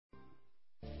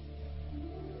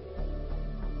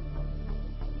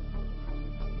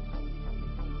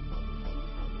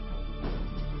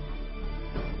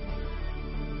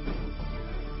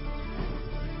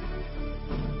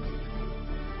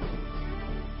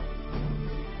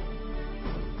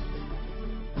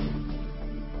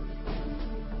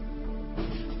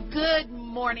Good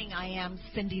morning. I am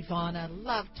Cindy Vaughna,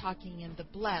 love talking in the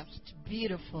blessed,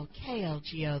 beautiful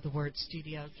KLGO, the Word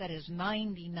Studios. That is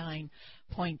 99.3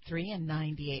 and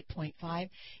 98.5.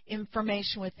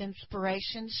 Information with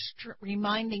inspiration,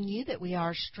 reminding you that we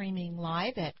are streaming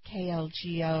live at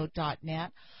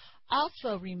klgo.net.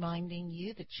 Also reminding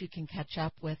you that you can catch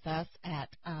up with us at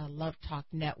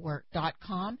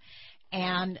LoveTalkNetwork.com.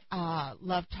 And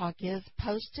Love Talk is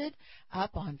posted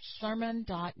up on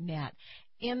sermon.net.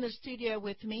 In the studio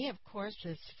with me, of course,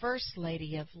 is First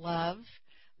Lady of Love,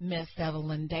 Miss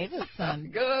Evelyn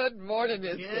Davison. Good morning,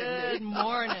 Miss Cindy. Good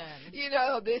morning. You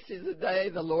know, this is the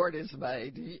day the Lord has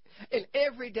made. And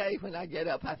every day when I get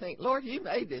up, I think, Lord, you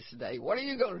made this day. What are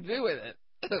you going to do with it?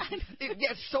 It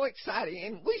gets so exciting,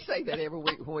 and we say that every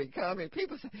week when we come, and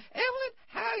people say, Evelyn,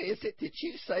 how is it that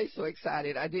you say so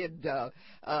excited? I did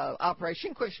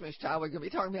Operation Christmas Child. We're going to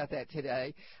be talking about that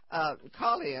today.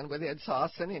 Call in with Ed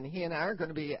Sawson, and he and I are going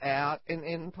to be out,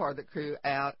 and part of the crew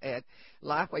out at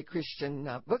Lifeway Christian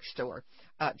Bookstore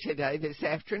today, this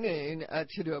afternoon,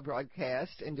 to do a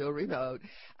broadcast and do a remote.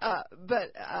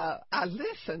 But I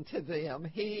listened to them,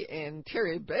 he and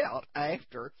Terry Belt,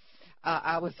 after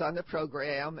I was on the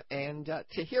program, and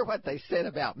to hear what they said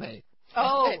about me.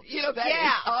 Oh, and, you know, that is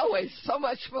always so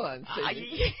much fun. I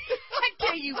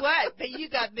tell you what, you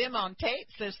got them on tape,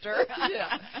 sister.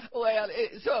 Yeah. Well,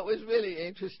 so it was really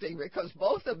interesting because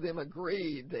both of them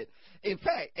agreed that, in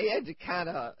fact, Ed kind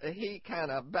of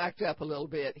backed up a little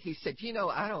bit. He said, you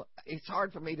know, it's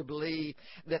hard for me to believe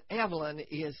that Evelyn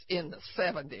is in the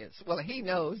 70s. Well, he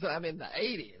knows that I'm in the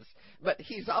 80s. But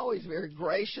he's always very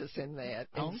gracious in that.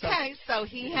 And okay, so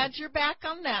he had your back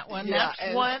on that one. Yeah,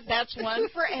 that's one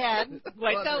for Ed.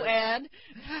 Way to go, Ed.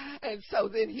 And so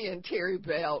then he and Terry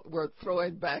Belt were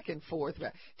throwing back and forth.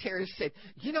 Terry said,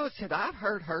 I've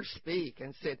heard her speak,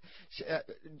 and said,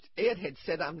 Ed had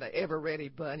said I'm the ever-ready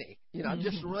bunny. I'm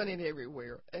just running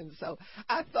everywhere. And so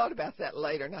I thought about that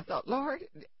later, and I thought, Lord,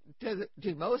 do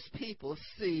most people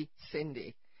see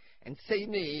Cindy and see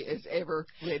me as ever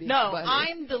ready? No, bunny?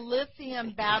 I'm the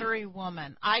lithium battery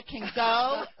woman. I can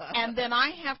go, and then I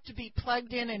have to be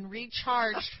plugged in and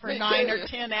recharged for 9 or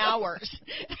 10 hours.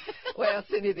 Well,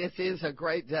 Cindy, this is a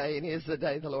great day, and it is the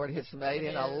day the Lord has made,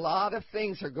 and a lot of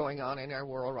things are going on in our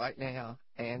world right now.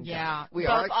 And we both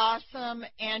are awesome,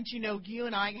 and, you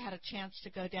and I had a chance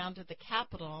to go down to the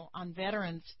Capitol on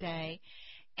Veterans Day,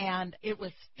 and it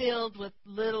was filled with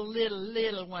little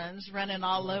ones running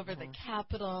all over the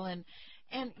Capitol, and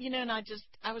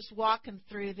I was walking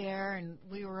through there, and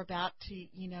we were about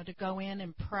to go in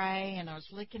and pray, and I was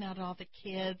looking at all the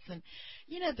kids, and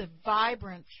the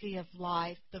vibrancy of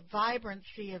life, the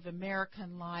vibrancy of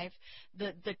American life,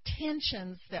 the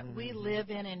tensions that we live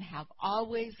in and have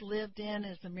always lived in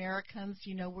as Americans.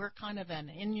 We're kind of an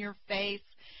in-your-face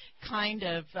kind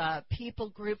of people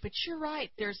group, but you're right.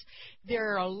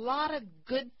 There are a lot of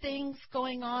good things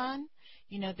going on.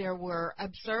 There were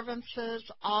observances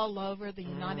all over the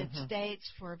United States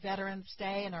for Veterans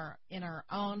Day in our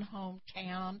own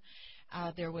hometown.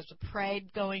 There was a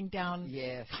parade going down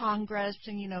Congress,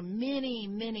 and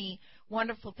many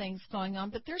wonderful things going on.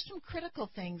 But there's some critical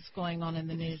things going on in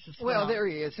the news as well. Well, there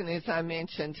is, and as I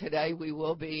mentioned today, we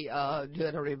will be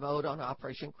doing a remote on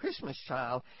Operation Christmas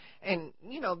Child. And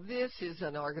this is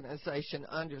an organization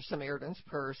under Samaritan's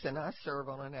Purse, and I serve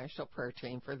on a national prayer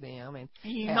team for them. And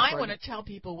you might want to tell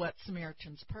people what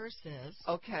Samaritan's Purse is.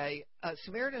 Okay,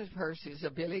 Samaritan's Purse is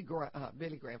a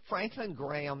Franklin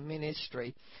Graham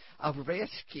ministry of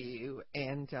rescue,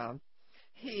 and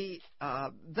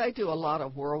they do a lot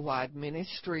of worldwide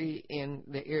ministry in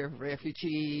the area of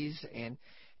refugees and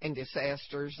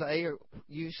disasters. They are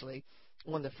usually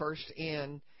one of the first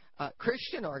in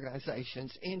Christian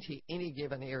organizations into any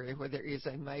given area where there is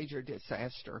a major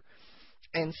disaster.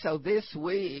 And so this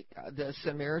week, the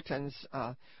Samaritans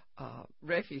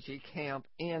refugee camp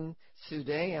in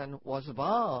Sudan was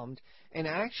bombed, and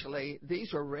actually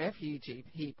these were refugee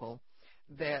people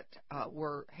that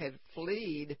had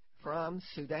fled from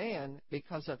Sudan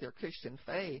because of their Christian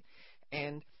faith,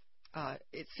 and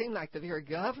it seemed like the very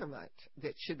government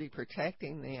that should be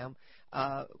protecting them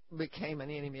became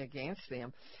an enemy against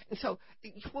them. And so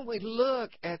when we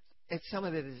look at some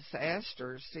of the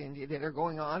disasters, Cindy, that are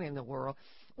going on in the world,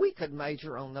 we could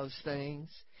major on those things.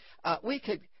 We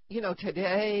could,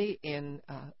 today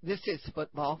this is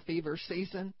football fever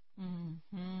season.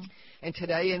 Mm-hmm. And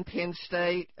today in Penn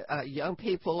State, young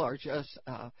people are just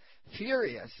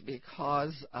furious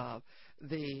because of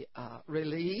the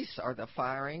release or the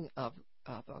firing of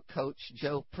Coach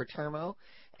Joe Paterno,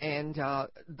 and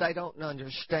they don't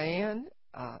understand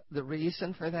the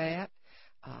reason for that.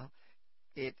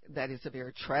 that is a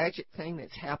very tragic thing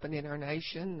that's happened in our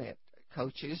nation, that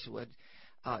coaches would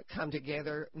come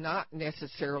together, not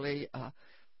necessarily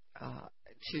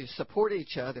to support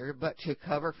each other, but to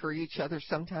cover for each other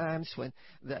sometimes when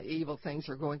the evil things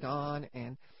are going on.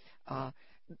 And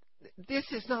this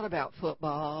is not about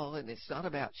football, and it's not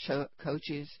about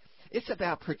coaches. It's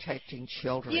about protecting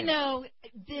children. You know,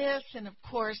 this, and of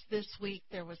course this week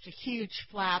there was a huge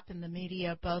flap in the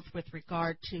media, both with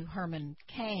regard to Herman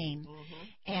Cain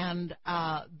and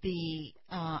the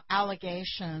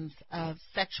allegations of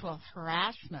sexual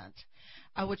harassment,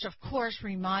 which of course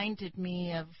reminded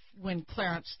me of when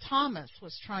Clarence Thomas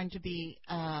was trying to be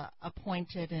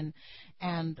appointed,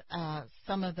 and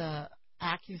some of the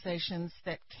accusations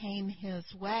that came his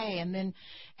way, and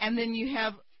then you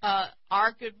have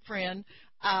our good friend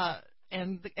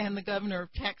and the governor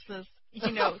of Texas,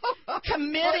 you know,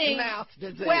 committing.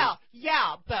 Well,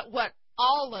 yeah, but what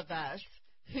all of us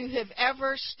who have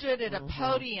ever stood at a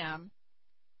podium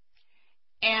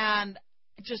and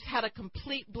just had a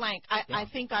complete blank. I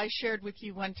think I shared with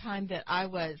you one time that I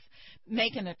was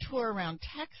making a tour around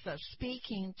Texas,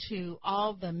 speaking to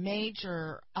all the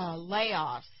major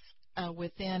layoffs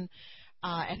within.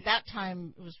 At that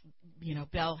time, it was, you know,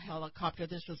 Bell Helicopter.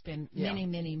 This has been many,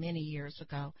 many, many years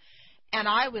ago. And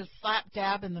I was slap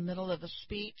dab in the middle of a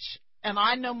speech, and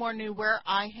I no more knew where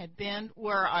I had been,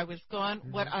 where I was going,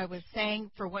 what I was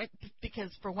saying.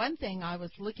 Because for one thing, I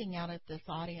was looking out at this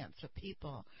audience of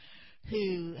people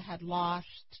who had lost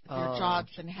their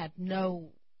jobs and had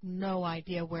no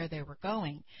idea where they were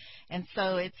going. And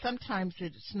so sometimes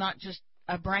it's not just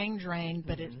a brain drain,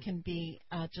 but it can be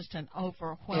just an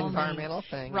overwhelming environmental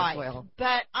thing right. as well.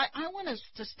 But I want us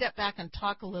to step back and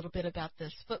talk a little bit about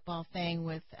this football thing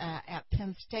with at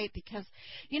Penn State, because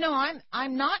you know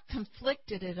I'm not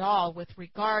conflicted at all with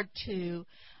regard to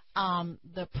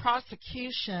the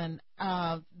prosecution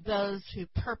of those who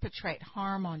perpetrate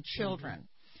harm on children,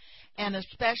 and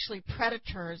especially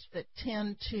predators that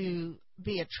tend to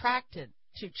be attracted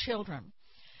to children.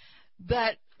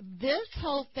 But this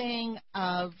whole thing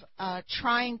of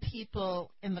trying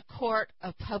people in the court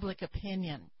of public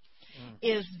opinion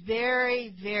is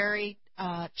very, very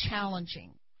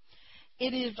challenging.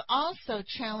 It is also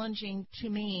challenging to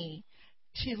me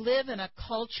to live in a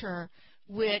culture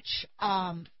which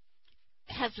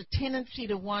has a tendency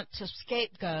to want to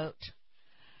scapegoat,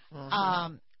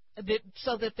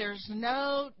 so that there's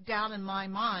no doubt in my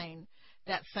mind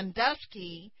that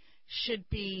Sandusky should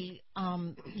be,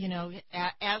 you know,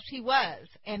 as he was,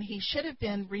 and he should have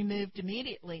been removed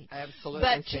immediately. Absolutely.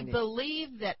 But to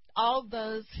believe that all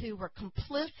those who were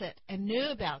complicit and knew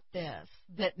about this,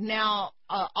 that now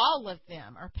all of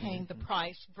them are paying the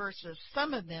price versus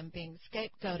some of them being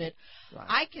scapegoated,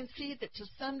 I can see that to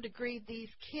some degree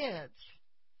these kids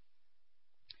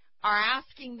are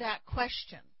asking that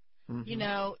question. You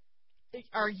know, who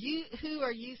are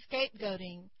you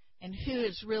scapegoating? And who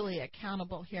is really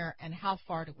accountable here, and how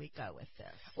far do we go with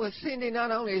this? Well, Cindy, not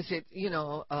only is it, you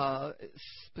know,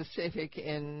 specific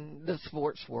in the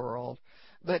sports world,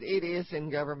 but it is in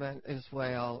government as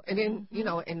well. And in, you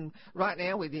know, and right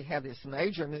now we have this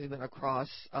major movement across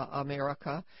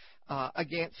America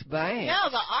against banks. Yeah,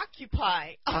 the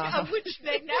Occupy, which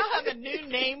they now have a new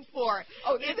name for.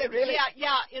 Oh, is it really?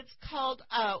 Yeah, it's called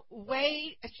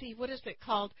what is it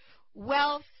called?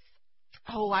 Wealth.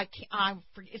 Oh, I can't.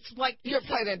 It's like you're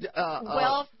playing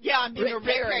wealth. Yeah, I'm being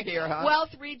a here, huh? Wealth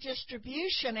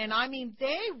redistribution, and I mean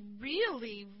they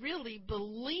really, really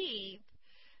believe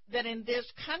that in this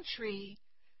country,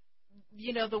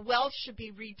 you know, the wealth should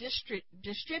be redistributed.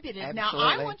 Absolutely. Now,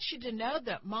 I want you to know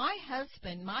that my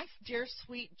husband, my dear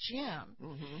sweet Jim,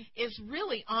 is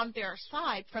really on their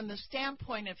side from the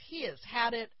standpoint of he has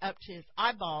had it up to his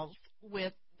eyeballs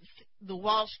with the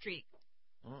Wall Street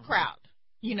crowd.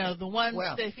 You know, the ones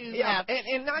who have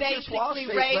and not basically just Wall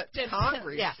Street, raped but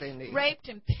Congress, raped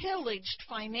and pillaged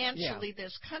financially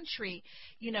this country.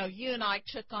 You know, you and I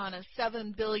took on a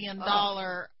 $7 billion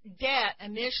debt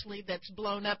initially that's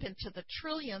blown up into the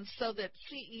trillions so that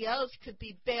CEOs could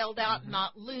be bailed out and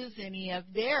not lose any of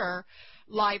their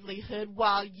livelihood,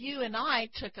 while you and I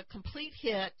took a complete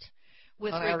hit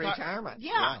with our retirement.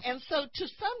 Yeah, and so to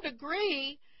some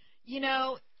degree, you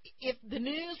know, if the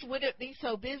news wouldn't be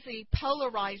so busy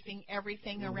polarizing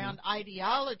everything around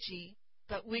ideology,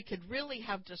 but we could really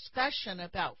have discussion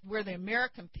about where the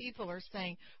American people are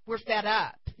saying we're fed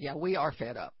up. Yeah, we are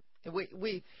fed up.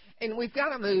 We've got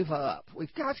to move up.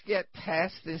 We've got to get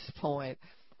past this point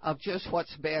of just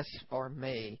what's best for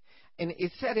me. And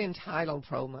it's that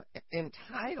entitlement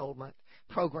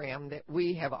program that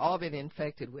we have all been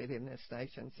infected with in this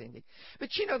nation, Cindy. But,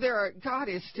 God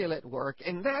is still at work,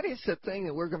 and that is the thing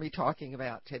that we're going to be talking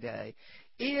about today.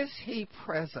 Is He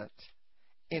present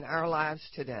in our lives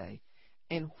today?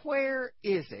 And where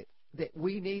is it that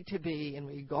we need to be in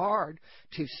regard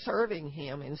to serving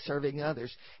Him and serving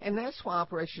others? And that's why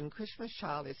Operation Christmas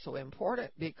Child is so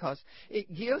important, because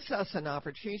it gives us an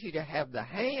opportunity to have the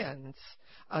hands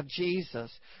of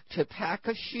Jesus to pack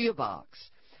a shoebox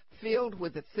filled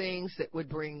with the things that would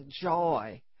bring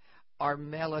joy or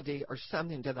melody or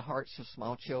something to the hearts of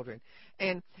small children.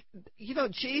 And,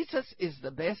 Jesus is the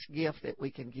best gift that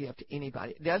we can give to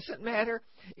anybody. It doesn't matter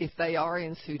if they are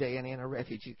in Sudan in a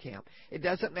refugee camp. It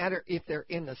doesn't matter if they're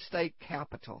in the state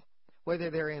capitol,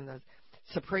 whether they're in the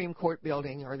Supreme Court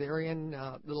building or they're in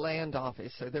the land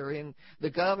office or they're in the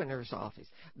governor's office.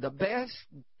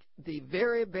 The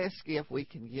very best gift we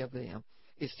can give them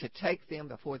is to take them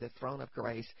before the throne of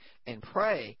grace and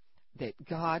pray that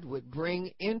God would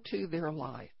bring into their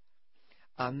life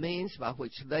a means by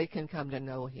which they can come to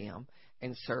know Him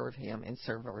and serve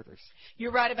others.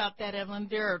 You're right about that, Evelyn.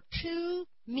 There are two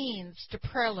means to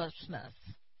prayerlessness.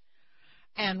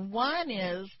 And one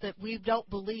is that we don't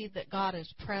believe that God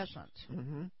is present.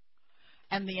 Mm-hmm.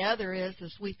 And the other is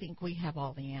we think we have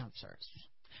all the answers.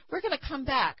 We're going to come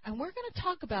back, and we're going to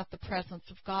talk about the presence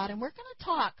of God, and we're going to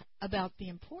talk about the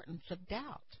importance of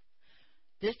doubt.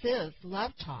 This is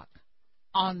Love Talk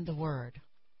on the Word.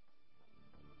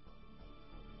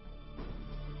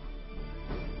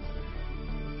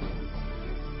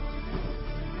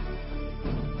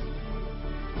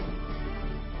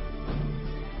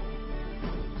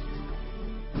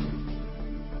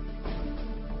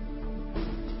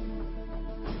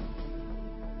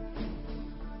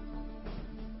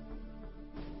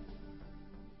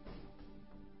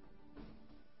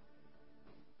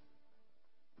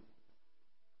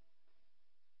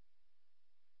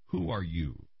 Who are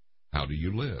you? How do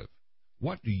you live?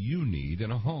 What do you need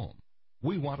in a home?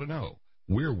 We want to know.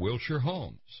 We're Wilshire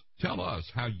Homes. Tell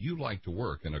us how you like to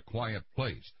work in a quiet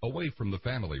place, away from the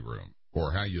family room,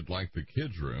 or how you'd like the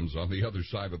kids' rooms on the other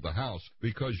side of the house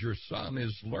because your son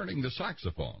is learning the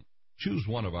saxophone. Choose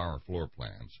one of our floor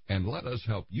plans and let us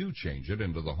help you change it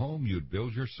into the home you'd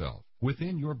build yourself,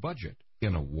 within your budget,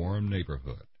 in a warm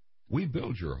neighborhood. We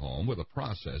build your home with a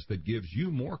process that gives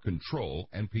you more control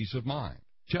and peace of mind.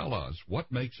 Tell us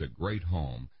what makes a great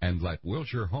home and let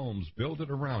Wilshire Homes build it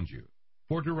around you.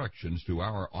 For directions to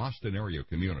our Austin area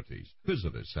communities,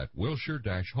 visit us at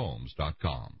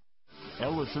wilshire-homes.com.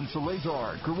 Ellis &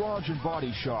 Salazar, Garage and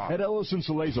Body Shop. At Ellis &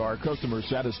 Salazar, customer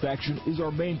satisfaction is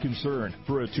our main concern.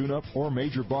 For a tune-up or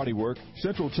major body work,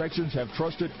 Central Texans have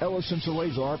trusted Ellis &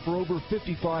 Salazar for over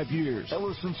 55 years.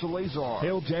 Ellis & Salazar,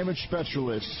 hail damage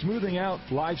specialists, smoothing out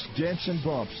life's dents and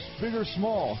bumps, big or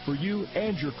small, for you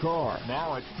and your car.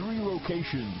 Now at 3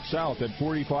 locations. South at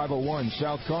 4501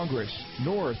 South Congress,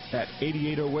 north at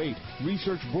 8808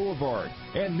 Research Boulevard,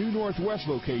 and new northwest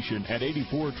location at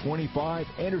 8425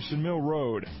 Anderson Mill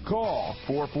Road. Call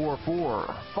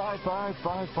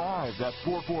 444-5555. That's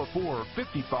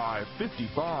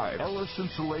 444-5555. Ellis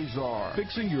 & Salazar.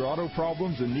 Fixing your auto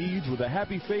problems and needs with a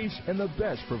happy face and the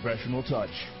best professional touch.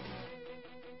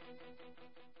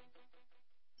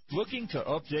 Looking to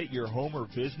update your home or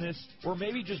business, or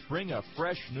maybe just bring a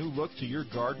fresh new look to your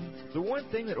garden? The one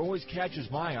thing that always catches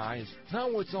my eye is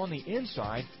not what's on the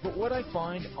inside, but what I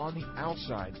find on the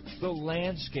outside, the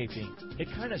landscaping. It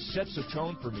kind of sets the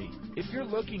tone for me. If you're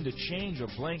looking to change a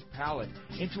blank palette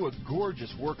into a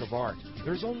gorgeous work of art,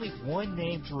 there's only one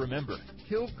name to remember: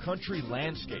 Hill Country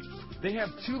Landscape. They have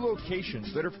 2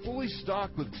 locations that are fully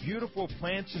stocked with beautiful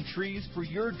plants and trees for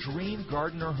your dream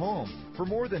garden or home. For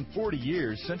more than 40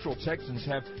 years, Central Texans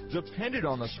have depended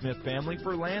on the Smith family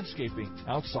for landscaping,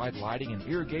 outside lighting, and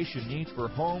irrigation needs for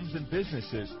homes and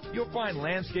businesses. You'll find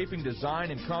landscaping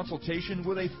design and consultation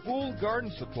with a full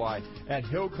garden supply at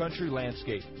Hill Country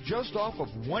Landscape, just off of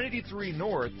 183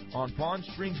 North on Pond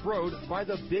Springs Road by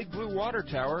the Big Blue Water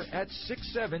Tower at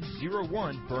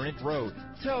 6701 Burnett Road.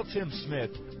 Tell Tim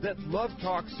Smith that Love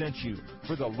Talk sent you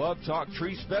for the Love Talk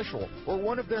Tree Special or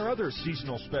one of their other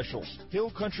seasonal specials. Hill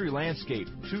Country Landscape,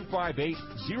 258-0093,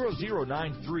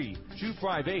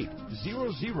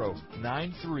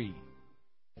 258-0093.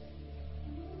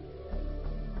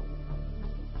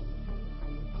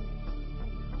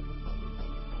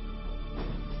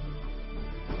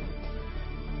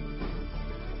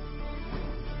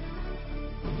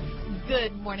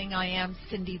 Good morning. I am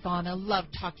Cindy Vaughn, Love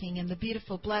Talking in the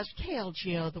beautiful, blessed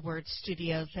KLGO, the Word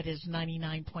Studios. That is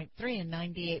 99.3 and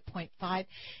 98.5.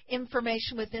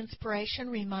 Information with inspiration,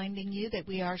 reminding you that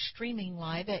we are streaming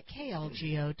live at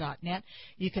klgo.net.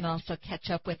 You can also catch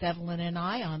up with Evelyn and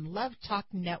I on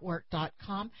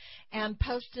lovetalknetwork.com. And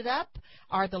posted up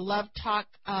are the Love Talk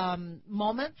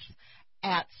moments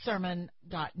at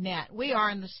sermon.net. We are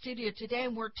in the studio today,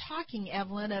 and we're talking,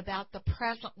 Evelyn, about the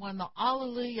present one, the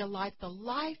Alleluia life, the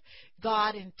life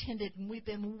God intended. And we've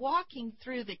been walking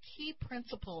through the key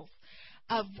principles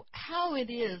of how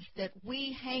it is that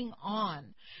we hang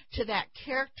on to that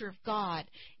character of God,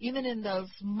 even in those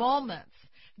moments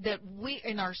that we,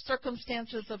 in our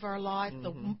circumstances of our life,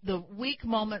 the weak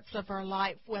moments of our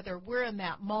life, whether we're in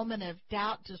that moment of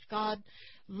doubt, does God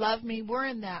love me? We're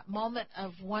in that moment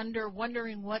of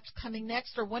wondering what's coming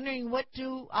next, or wondering what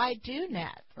do I do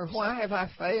next? Or why have I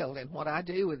failed, and what I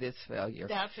do with this failure?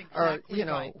 That's exactly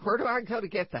right. Where do I go to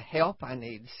get the help I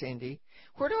need, Cindy?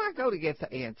 Where do I go to get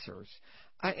the answers?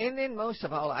 And then most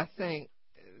of all, I think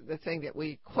the thing that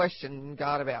we question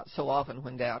God about so often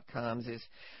when doubt comes is,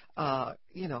 am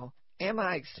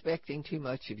I expecting too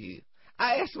much of you?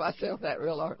 I ask myself that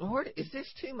real often. Lord, is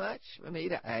this too much for me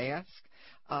to ask?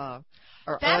 That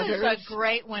is a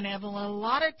great one, Evelyn. A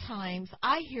lot of times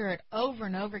I hear it over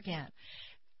and over again.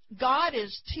 God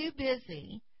is too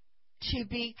busy to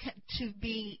be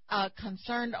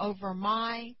concerned over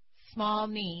my small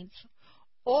needs,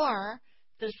 or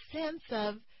the sense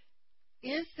of,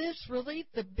 is this really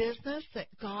the business that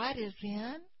God is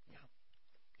in?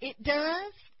 Yeah. It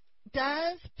does.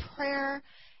 Does prayer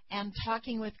and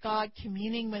talking with God,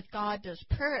 communing with God, does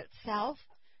prayer itself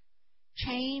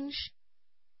change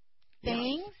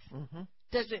things? Yes. Mm-hmm.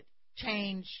 Does it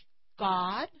change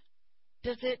God?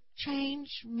 Does it change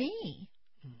me?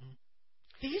 Mm-hmm.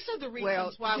 These are the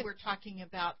reasons why we're talking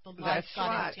about the life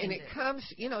God intended. And it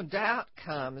comes, doubt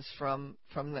comes from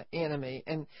the enemy,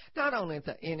 and not only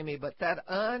the enemy, but that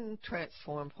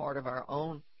untransformed part of our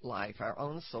own life, our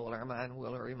own soul, our mind,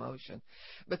 will, or emotion.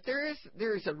 But there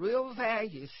is a real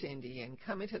value, Cindy, in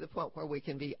coming to the point where we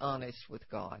can be honest with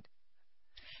God.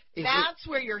 That's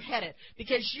where you're headed,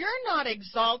 because you're not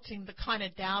exalting the kind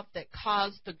of doubt that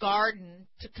caused the garden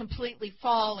to completely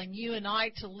fall and you and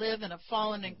I to live in a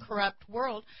fallen and corrupt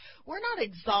world. We're not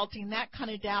exalting that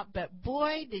kind of doubt, but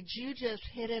boy, did you just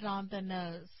hit it on the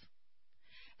nose.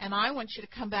 And I want you to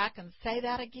come back and say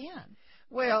that again.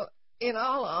 Well, in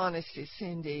all honesty,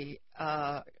 Cindy,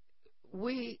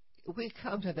 we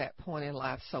come to that point in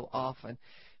life so often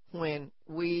when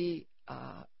we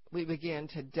begin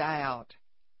to doubt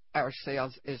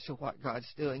ourselves as to what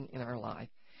God's doing in our life.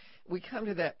 We come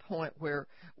to that point where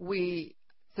we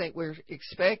think we're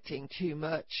expecting too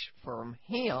much from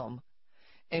Him,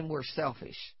 and we're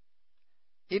selfish.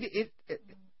 There's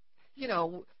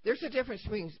a difference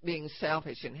between being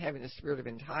selfish and having a spirit of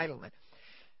entitlement.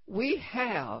 We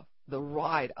have the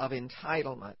right of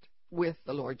entitlement with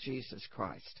the Lord Jesus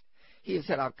Christ. He has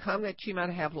said, I've come that you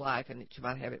might have life and that you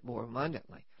might have it more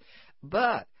abundantly.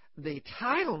 But the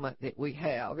entitlement that we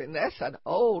have, and that's an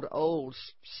old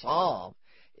psalm,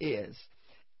 is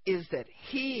that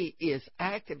He is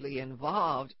actively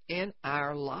involved in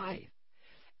our life.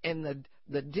 And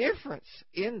the difference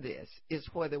in this is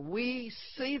whether we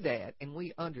see that and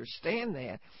we understand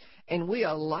that, and we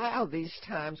allow these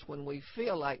times when we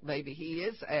feel like maybe He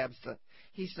is absent,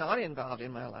 He's not involved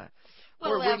in my life,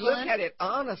 where we look at it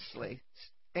honestly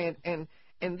and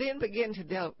then begin to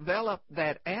develop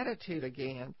that attitude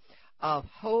again of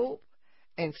hope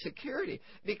and security,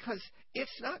 because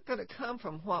it's not going to come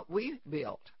from what we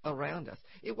built around us.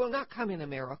 It will not come in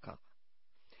America.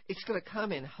 It's going to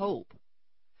come in hope.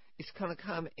 It's going to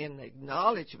come in the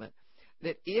acknowledgement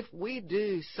that if we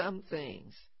do some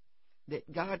things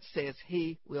that God says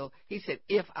He will, He said,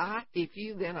 if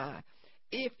you, then I.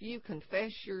 If you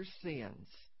confess your sins,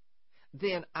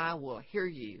 then I will hear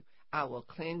you. I will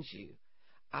cleanse you.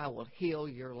 I will heal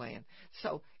your land.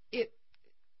 So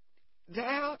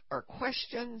doubt or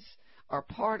questions are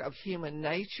part of human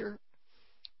nature,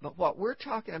 but what we're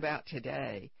talking about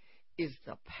today is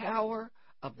the power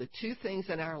of the two things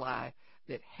in our life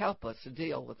that help us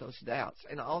deal with those doubts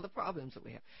and all the problems that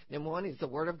we have. Number one is the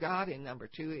Word of God, and number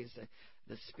two is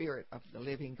the Spirit of the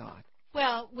living God.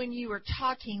 Well, when you were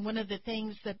talking, one of the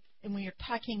things that, and when you're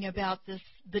talking about this,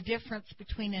 the difference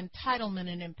between entitlement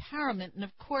and empowerment, and of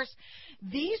course,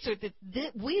 these are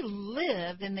we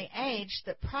live in the age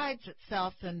that prides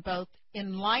itself in both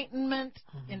enlightenment,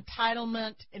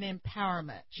 entitlement, and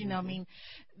empowerment. I mean,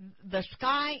 the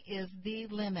sky is the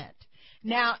limit.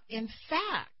 Now, in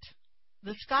fact,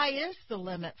 the sky is the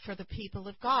limit for the people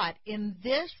of God. In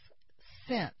this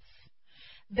sense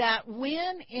that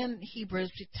when in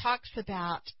Hebrews it talks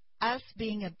about us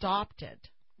being adopted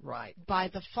Right. by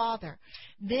the Father,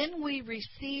 then we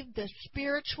receive the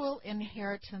spiritual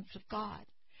inheritance of God.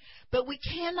 But we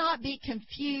cannot be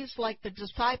confused like the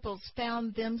disciples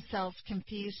found themselves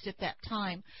confused at that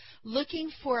time,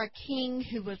 looking for a king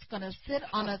who was going to sit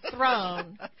on a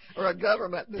throne. Or a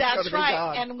government that's going to be right,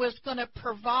 God. and was going to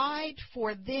provide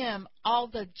for them all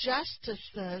the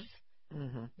justices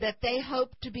that they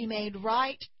hoped to be made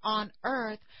right on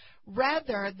earth,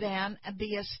 rather than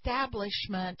the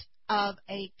establishment of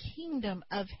a kingdom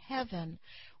of heaven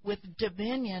with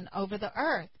dominion over the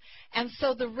earth. And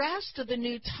so the rest of the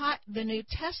New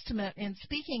Testament, in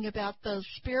speaking about those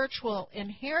spiritual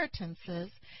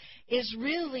inheritances, is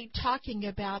really talking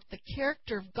about the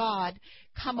character of God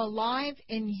come alive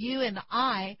in you and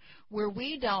I, where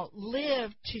we don't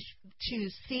live to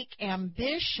seek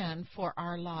ambition for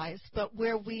our lives, but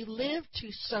where we live to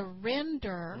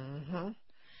surrender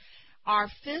our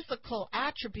physical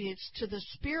attributes to the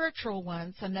spiritual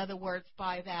ones. In other words,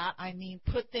 by that I mean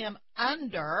put them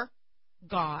under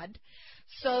God,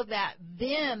 so that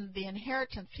then the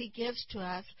inheritance He gives to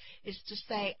us is to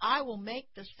say, I will make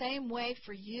the same way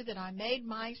for you that I made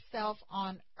myself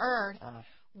on earth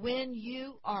when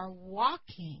you are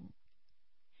walking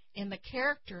in the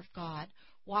character of God,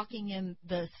 walking in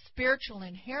the spiritual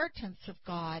inheritance of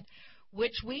God,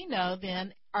 which we know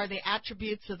then are the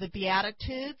attributes of the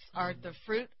Beatitudes, are the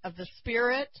fruit of the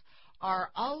Spirit, are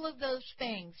all of those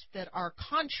things that are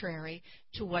contrary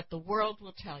to what the world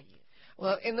will tell you.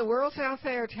 Well, in the world's out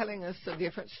there telling us a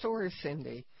different story,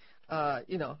 Cindy.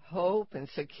 Hope and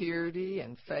security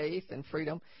and faith and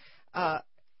freedom.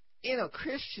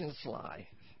 Christians' life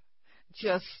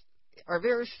just are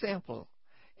very simple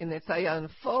in that they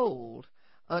unfold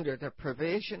under the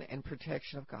provision and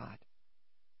protection of God.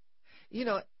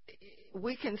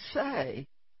 We can say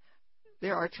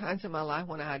there are times in my life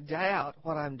when I doubt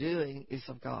what I'm doing is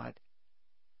of God.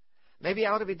 Maybe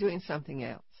I ought to be doing something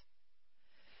else.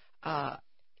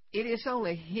 It is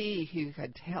only He who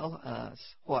can tell us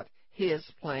what His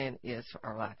plan is for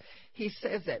our life. He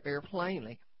says that very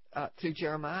plainly through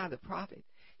Jeremiah the prophet.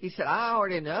 He said, I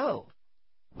already know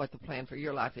what the plan for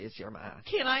your life is, Jeremiah.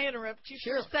 Can I interrupt you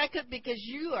Sure. for a second? Because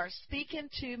you are speaking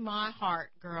to my heart,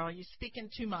 girl. You're speaking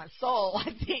to my soul,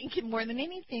 I think, more than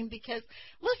anything. Because,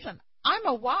 listen, I'm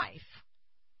a wife.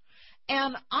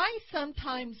 And I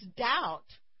sometimes doubt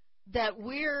that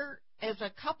we're, as a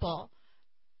couple,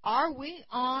 are we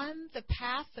on the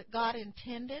path that God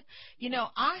intended?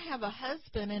 I have a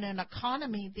husband in an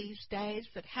economy these days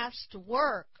that has to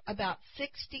work about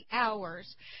 60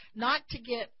 hours, not to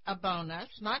get a bonus,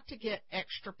 not to get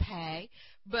extra pay,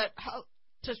 but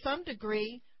to some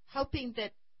degree hoping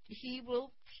that he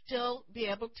will still be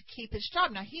able to keep his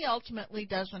job. Now, he ultimately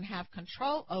doesn't have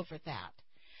control over that.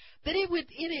 But it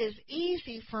is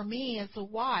easy for me as a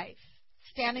wife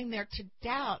standing there to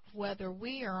doubt whether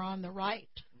we are on the right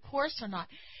course or not.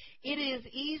 It is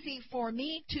easy for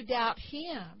me to doubt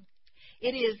Him.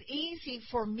 It is easy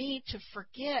for me to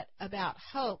forget about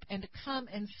hope and to come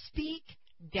and speak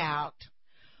doubt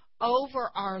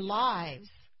over our lives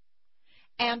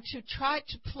and to try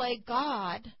to play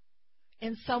God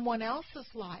in someone else's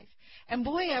life. And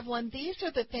boy, Evelyn, these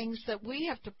are the things that we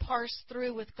have to parse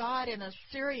through with God in a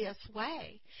serious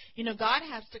way. God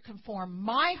has to conform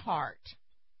my heart.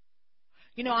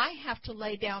 I have to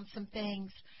lay down some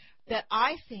things that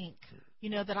I think,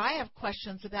 that I have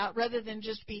questions about, rather than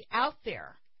just be out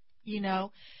there,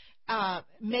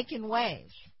 making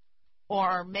waves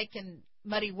or making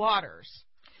muddy waters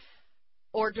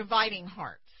or dividing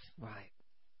hearts. Right.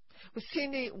 Well,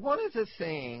 Cindy, one of the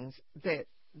things that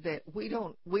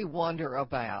we wonder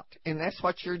about, and that's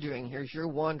what you're doing here, is you're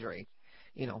wondering,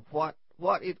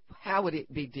 how would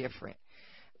it be different,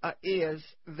 is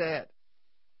that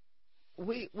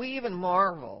we even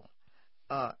marvel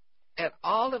at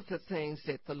all of the things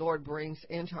that the Lord brings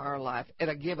into our life at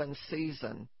a given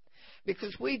season,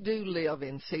 because we do live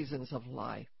in seasons of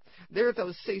life. There are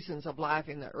those seasons of life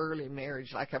in the early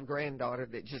marriage, like a granddaughter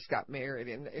that just got married,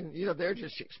 and they're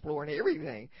just exploring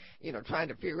everything, trying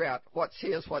to figure out what's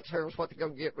his, what's hers, what they're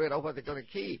going to get rid of, what they're going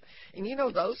to keep. And,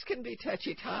 those can be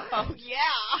touchy times. Oh,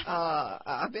 yeah.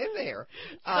 I've been there.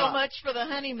 So much for the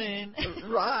honeymoon.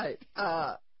 Right.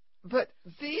 But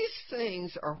these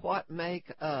things are what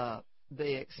make up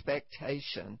the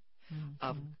expectation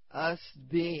of us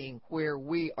being where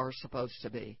we are supposed to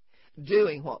be,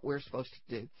 doing what we're supposed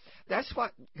to do. That's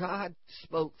what God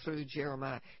spoke through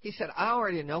Jeremiah. He said, I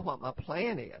already know what my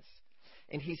plan is.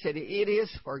 And He said, it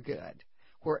is for good.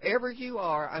 wherever you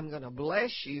are, I'm going to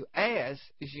bless you as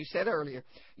you said earlier,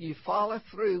 you follow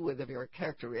through with the very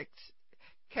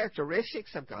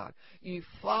characteristics of God. You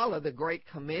follow the Great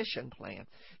Commission plan.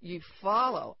 You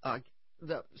follow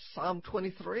the Psalm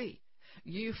 23.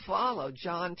 You follow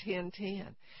John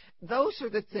 10:10. Those are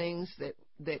the things that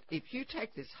if you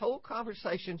take this whole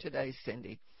conversation today,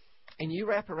 Cindy, and you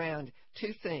wrap around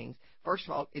two things. First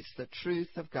of all, it's the truth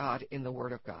of God in the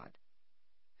Word of God,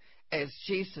 as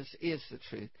Jesus is the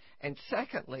truth. And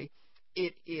secondly,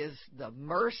 it is the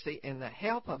mercy and the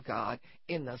help of God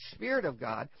in the Spirit of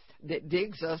God that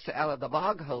digs us out of the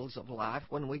bog holes of life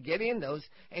when we get in those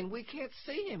and we can't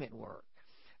see Him at work.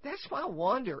 That's why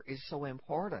wonder is so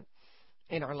important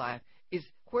in our life, is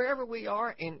wherever we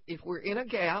are, and if we're in a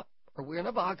gap or we're in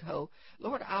a bog hole,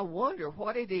 Lord, I wonder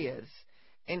what it is.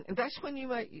 And that's when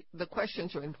the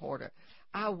questions are important.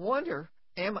 I wonder,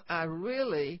 am I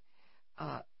really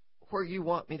where you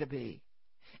want me to be?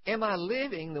 Am I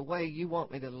living the way you want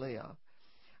me to live?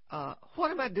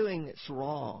 What am I doing that's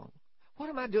wrong? What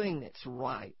am I doing that's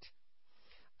right?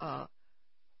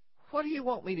 What do you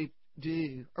want me to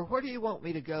do, or where do you want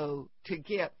me to go to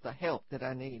get the help that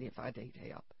I need if I need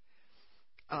help?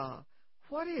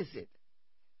 What is it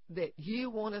that you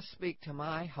want to speak to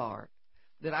my heart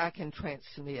that I can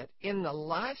transmit in the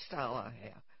lifestyle I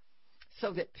have,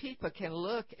 so that people can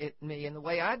look at me in the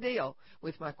way I deal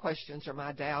with my questions or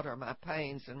my doubt or my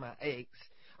pains and my aches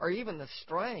or even the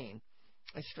strain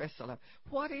and stress of life?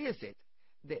 What is it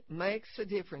that makes a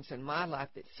difference in my life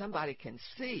that somebody can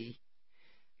see,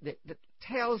 that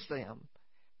tells them,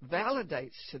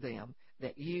 validates to them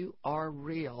that you are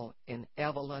real in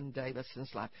Evelyn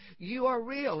Davison's life? You are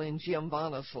real in Jim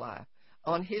Vanna's life,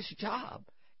 on his job,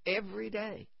 every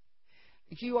day.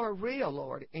 You are real,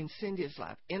 Lord, in Cindy's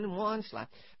life, in Juan's life,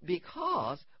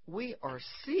 because we are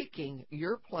seeking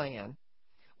your plan.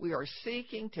 We are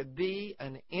seeking to be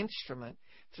an instrument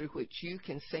through which you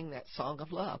can sing that song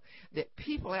of love that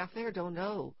people out there don't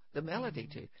know the melody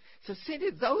to. So, Cindy,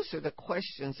 those are the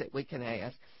questions that we can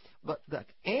ask, but the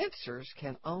answers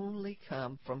can only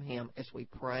come from Him as we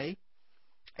pray,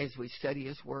 as we study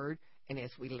His Word, and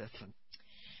as we listen.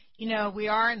 You know, we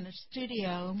are in the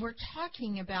studio, and we're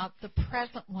talking about the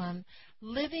present one,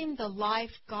 living the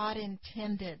life God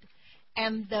intended,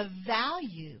 and the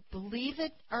value, believe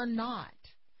it or not,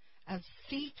 of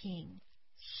seeking,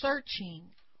 searching,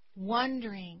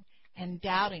 wondering, and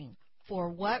doubting. For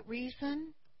what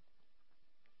reason?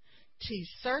 To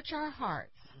search our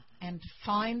hearts and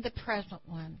find the present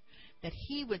one, that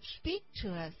He would speak to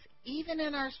us even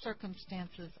in our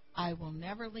circumstances. I will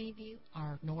never leave you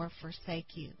nor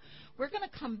forsake you. We're going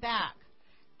to come back,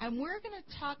 and we're going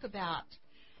to talk about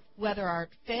whether our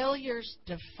failures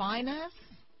define us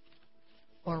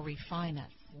or refine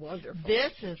us. Wonderful.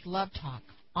 This is Love Talk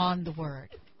on the Word.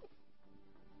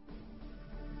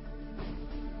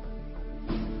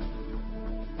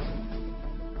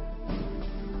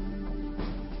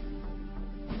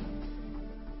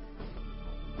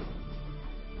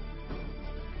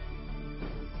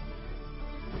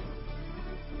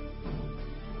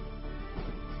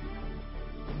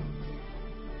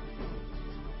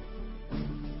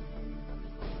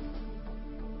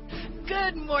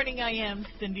 Good morning, I am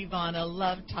Cindy Vanna,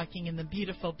 love talking in the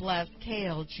beautiful, blessed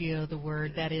KLGO, the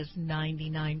Word, that is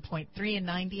 99.3 and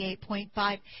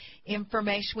 98.5,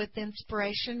 information with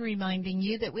inspiration, reminding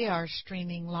you that we are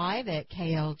streaming live at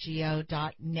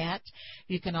klgo.net.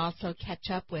 You can also catch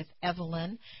up with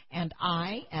Evelyn and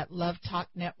I at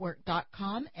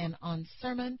lovetalknetwork.com and on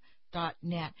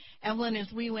sermon.net. Evelyn,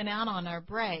 as we went out on our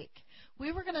break,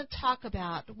 we were going to talk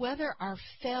about whether our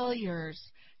failures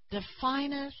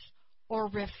define us or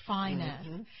refine us.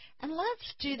 And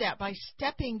let's do that by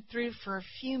stepping through for a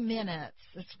few minutes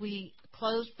as we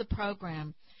close the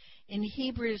program in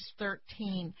Hebrews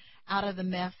 13 out of the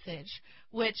Message,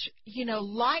 which, you know,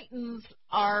 lightens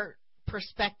our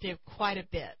perspective quite a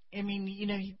bit. I mean, you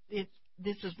know,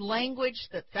 this is language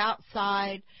that's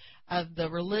outside of the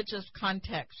religious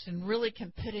context and really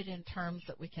can put it in terms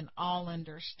that we can all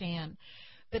understand.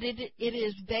 But it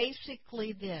is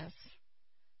basically this: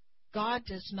 God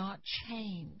does not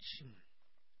change,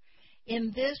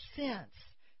 in this sense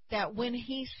that when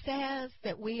He says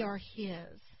that we are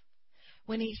His,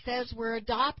 when He says we're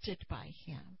adopted by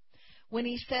Him, when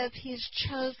He says He has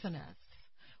chosen us,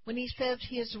 when He says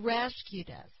He has rescued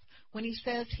us, when He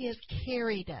says He has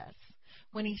carried us,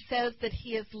 when He says that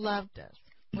He has loved us,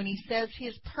 when he says he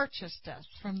has purchased us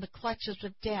from the clutches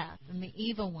of death and the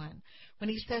evil one, when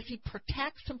he says he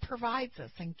protects and provides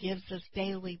us and gives us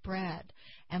daily bread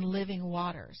and living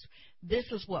waters. This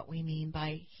is what we mean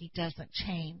by he doesn't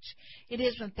change. It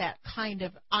isn't that kind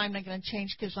of, I'm not going to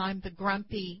change because I'm the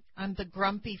grumpy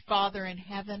Father in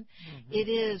heaven. Mm-hmm. It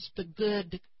is the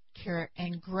good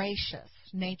and gracious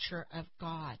nature of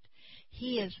God.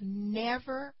 He is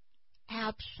never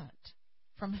absent.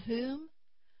 From whom?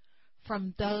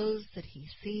 From those that he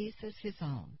sees as his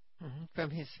own. Mm-hmm. From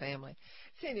his family.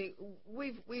 Cindy,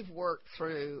 we've worked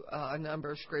through a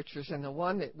number of scriptures, and the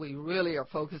one that we really are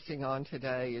focusing on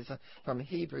today is from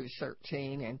Hebrews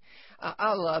 13. And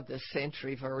I love the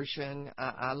Century version.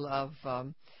 I love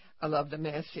the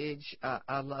Message.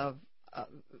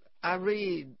 I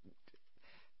read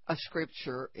a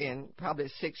scripture in probably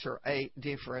 6 or 8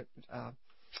 different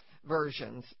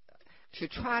versions to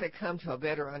try to come to a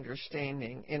better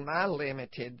understanding in my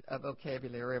limited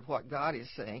vocabulary of what God is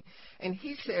saying. And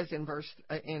he says in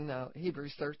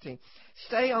Hebrews 13,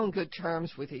 stay on good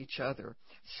terms with each other.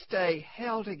 Stay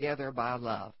held together by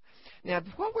love. Now,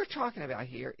 what we're talking about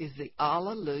here is the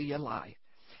Alleluia life.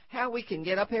 How we can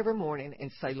get up every morning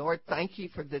and say, Lord, thank you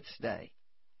for this day.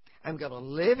 I'm going to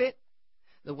live it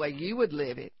the way you would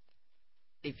live it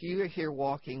if you are here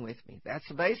walking with me.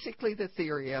 That's basically the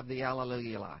theory of the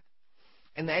Alleluia life.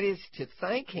 And that is to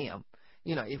thank him.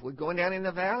 You know, if we're going down in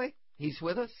the valley, he's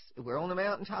with us. If we're on the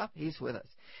mountaintop, he's with us.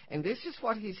 And this is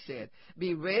what he said.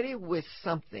 Be ready with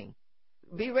something.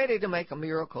 Be ready to make a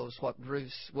miracle is what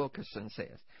Bruce Wilkerson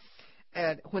says.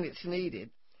 And when it's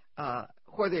needed,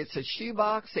 whether it's a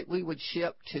shoebox that we would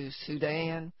ship to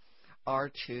Sudan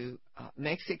or to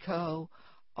Mexico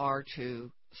or to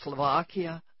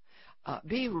Slovakia,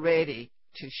 be ready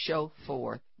to show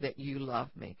forth that you love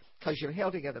me because you're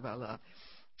held together by love.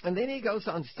 And then he goes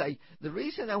on to say, the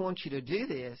reason I want you to do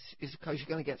this is because you're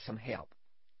going to get some help.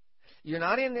 You're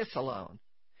not in this alone.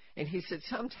 And he said,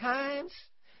 sometimes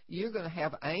you're going to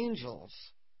have angels,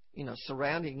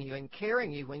 surrounding you and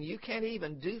carrying you when you can't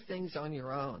even do things on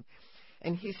your own.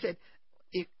 And he said,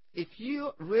 if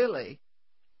you really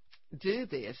do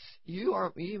this,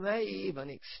 you may even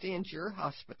extend your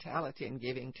hospitality and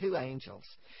giving to angels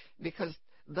because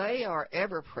they are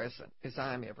ever present as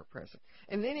I am ever present.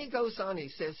 And then he goes on, he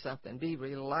says something, be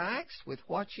relaxed with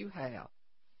what you have.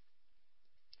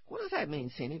 What does that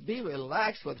mean, Cindy? Be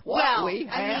relaxed with what we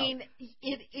have. I mean,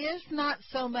 it is not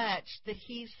so much that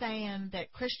he's saying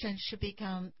that Christians should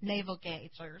become navel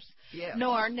gazers, yes,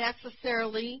 nor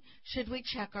necessarily should we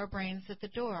check our brains at the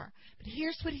door. But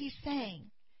here's what he's saying.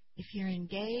 If you're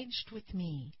engaged with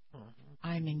me,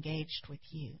 I'm engaged with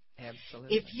you.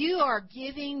 Absolutely. If you are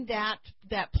giving that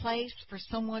place for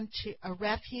someone a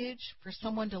refuge, for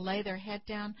someone to lay their head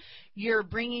down, you're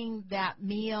bringing that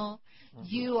meal,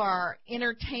 you are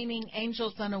entertaining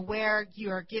angels unaware, you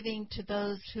are giving to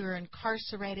those who are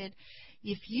incarcerated.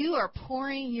 If you are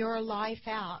pouring your life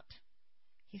out,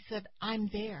 he said, I'm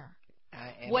there.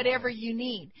 Whatever you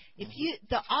need. If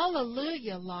the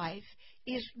Alleluia life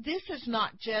this is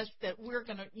not just that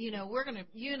you and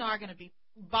I are going to be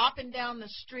bopping down the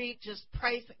street just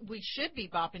praising. We should be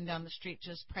bopping down the street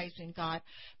just praising God.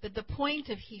 But the point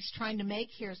of he's trying to make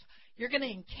here is you're going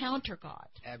to encounter God.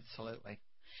 Absolutely.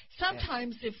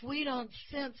 Sometimes if we don't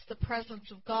sense the presence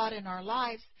of God in our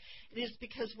lives, it is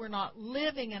because we're not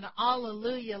living an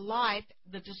Alleluia life,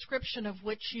 the description of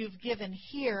which you've given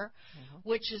here,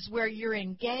 which is where you're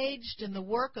engaged in the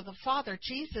work of the Father.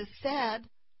 Jesus said,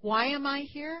 why am I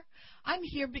here? I'm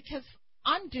here because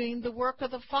I'm doing the work of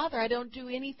the Father. I don't do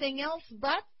anything else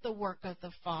but the work of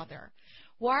the Father.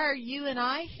 Why are you and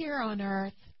I here on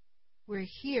earth? We're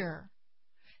here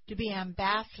to be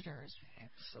ambassadors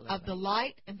of the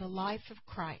light and the life of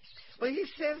Christ. Well, he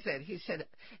says that. He said,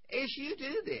 as you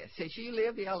do this, as you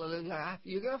live the Alleluia life,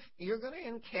 you're going to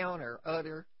encounter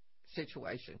other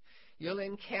situations. You'll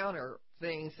encounter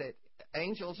things that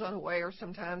angels unaware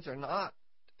sometimes are not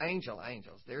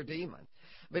angels. They're demons.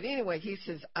 But anyway, he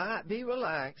says, be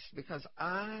relaxed because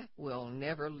I will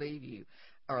never leave you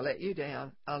or let you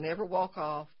down. I'll never walk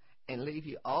off and leave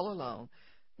you all alone.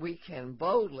 We can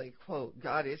boldly quote,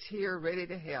 God is here ready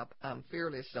to help. I'm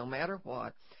fearless no matter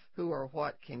what, who or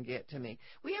what can get to me.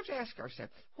 We have to ask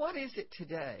ourselves, what is it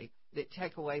today that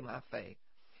take away my faith?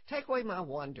 Take away my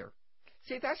wonder.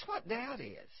 See, that's what doubt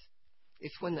is.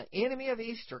 It's when the enemy of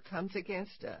Easter comes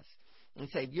against us and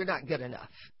say, you're not good enough,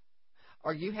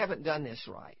 or you haven't done this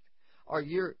right, or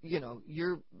you're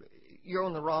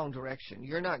on the wrong direction.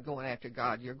 You're not going after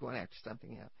God. You're going after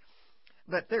something else.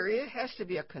 But there has to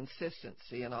be a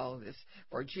consistency in all of this,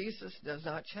 for Jesus does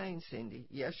not change, Cindy.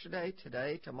 Yesterday,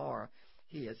 today, tomorrow,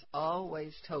 He is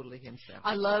always totally himself.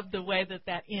 I love the way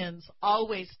that ends,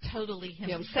 always totally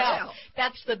himself.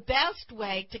 That's the best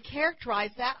way to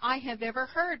characterize that I have ever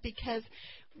heard, because,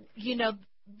 you know,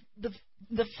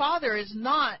 the Father is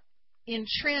not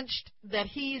entrenched that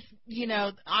he's, you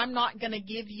know, I'm not going to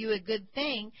give you a good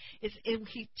thing.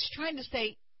 He's trying to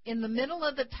say, in the middle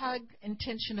of the tug and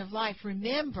tension of life,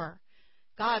 remember,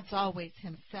 God's always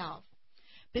himself.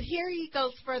 But here he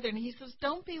goes further, and he says,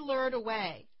 don't be lured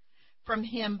away from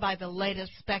him by the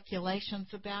latest speculations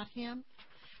about him.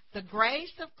 The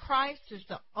grace of Christ is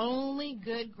the only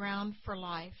good ground for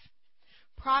life.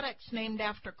 Products named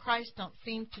after Christ don't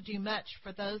seem to do much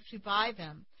for those who buy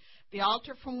them. The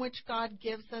altar from which God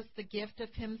gives us the gift of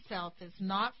himself is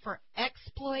not for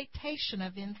exploitation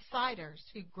of insiders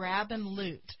who grab and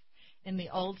loot in the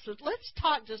old. So let's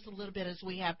talk just a little bit, as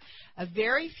we have a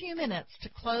very few minutes to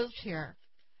close here,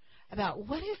 about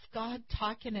what is God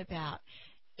talking about?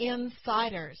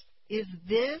 Insiders. Is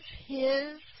this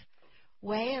his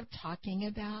way of talking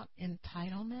about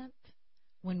entitlement?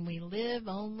 When we live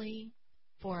only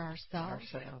for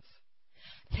ourselves.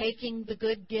 Taking the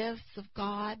good gifts of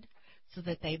God so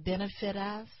that they benefit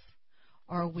us?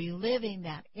 Or are we living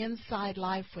that inside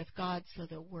life with God so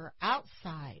that we're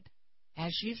outside,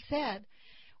 as you said,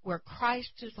 where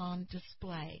Christ is on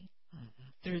display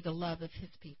through the love of his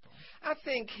people? I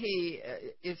think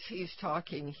he's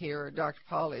talking here, Dr.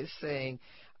 Paul is saying,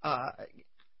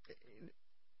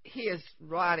 he is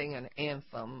writing an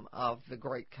anthem of the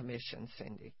Great Commission,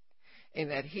 Cindy, in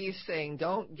that he's saying,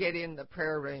 don't get in the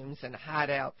prayer rooms and hide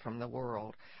out from the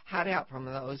world. Hide out from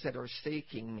those that are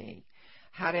seeking me.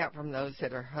 Hide out from those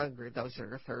that are hungry, those that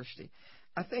are thirsty.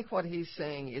 I think what he's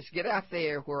saying is, get out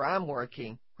there where I'm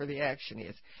working, where the action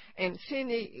is. And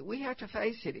Cindy, we have to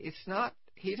face it. It's not,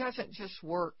 he doesn't just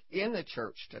work in the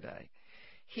church today.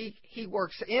 He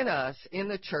works in us, in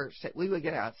the church, that we would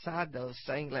get outside those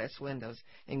stained glass windows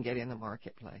and get in the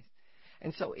marketplace.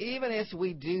 And so even as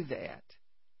we do that,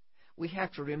 we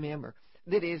have to remember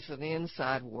that it's an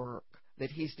inside work that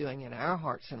he's doing in our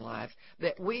hearts and lives,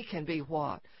 that we can be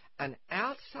what? An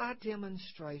outside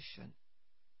demonstration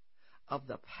of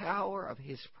the power of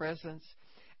his presence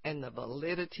and the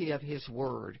validity of his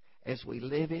word as we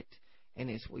live it and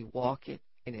as we walk it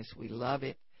and as we love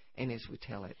it and as we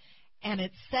tell it. And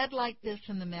it's said like this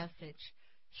in the message: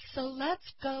 so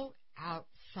let's go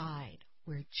outside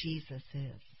where Jesus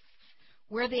is,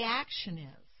 where the action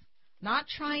is, not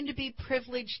trying to be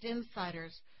privileged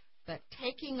insiders, but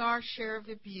taking our share of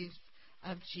abuse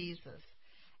of Jesus,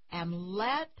 and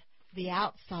let the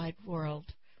outside world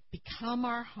become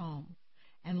our home,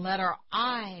 and let our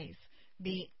eyes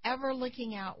be ever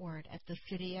looking outward at the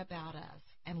city about us.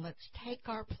 And let's take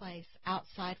our place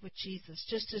outside with Jesus.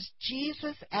 Just as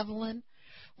Jesus, Evelyn,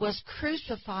 was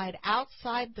crucified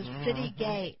outside the city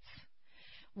gates,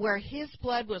 where his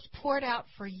blood was poured out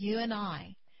for you and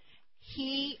I.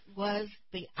 He was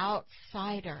the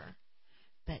outsider,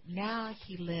 but now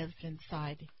he lives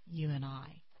inside you and I.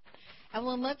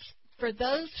 Evelyn, for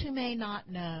those who may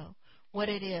not know what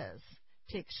it is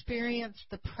to experience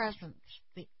the presence,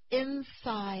 the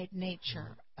inside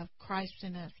nature of Christ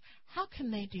in us, how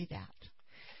can they do that?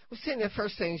 Well, Cindy, the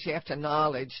first thing is you have to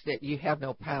acknowledge that you have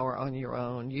no power on your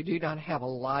own. You do not have a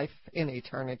life in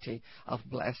eternity of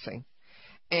blessing.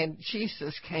 And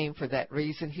Jesus came for that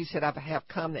reason. He said, I have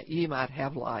come that you might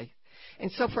have life.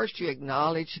 And so first you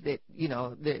acknowledge that, you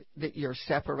know, that you're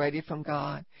separated from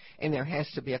God, and there has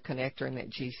to be a connector, and that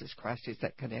Jesus Christ is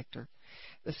that connector.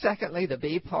 Secondly, the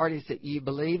B part is that you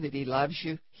believe that he loves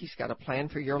you, he's got a plan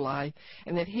for your life,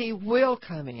 and that he will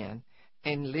come in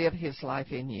and live his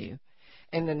life in you.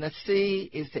 And then the C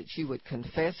is that you would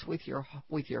confess with your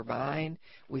mind,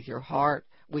 with your heart,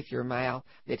 with your mouth,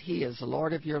 that he is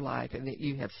Lord of your life, and that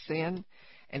you have sinned,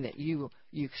 and that you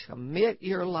commit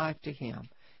your life to him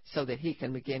so that he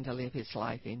can begin to live his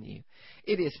life in you.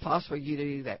 It is possible you to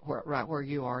do that right where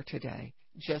you are today.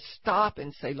 Just stop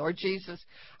and say, Lord Jesus,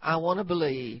 I want to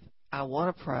believe, I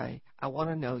want to pray, I want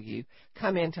to know you.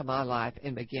 Come into my life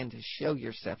and begin to show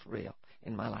yourself real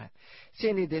in my life.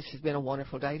 Cindy, this has been a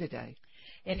wonderful day today.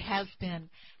 It has been.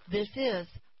 This is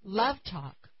Love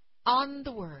Talk on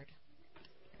the Word.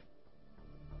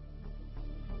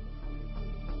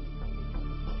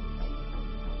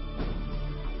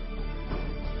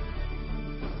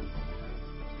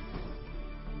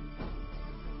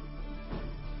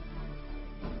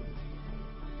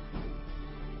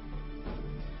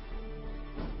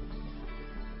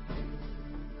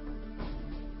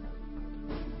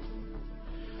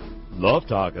 Love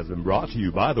Talk has been brought to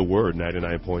you by The Word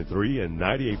 99.3 and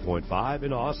 98.5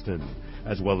 in Austin.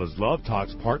 as well as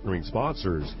LoveTalk's partnering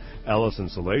sponsors, Ellison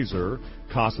Salazer,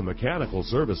 Casa Mechanical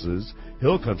Services,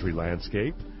 Hill Country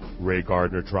Landscape, Ray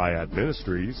Gardner Triad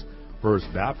Ministries, First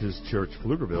Baptist Church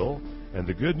Pflugerville, and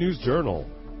the Good News Journal.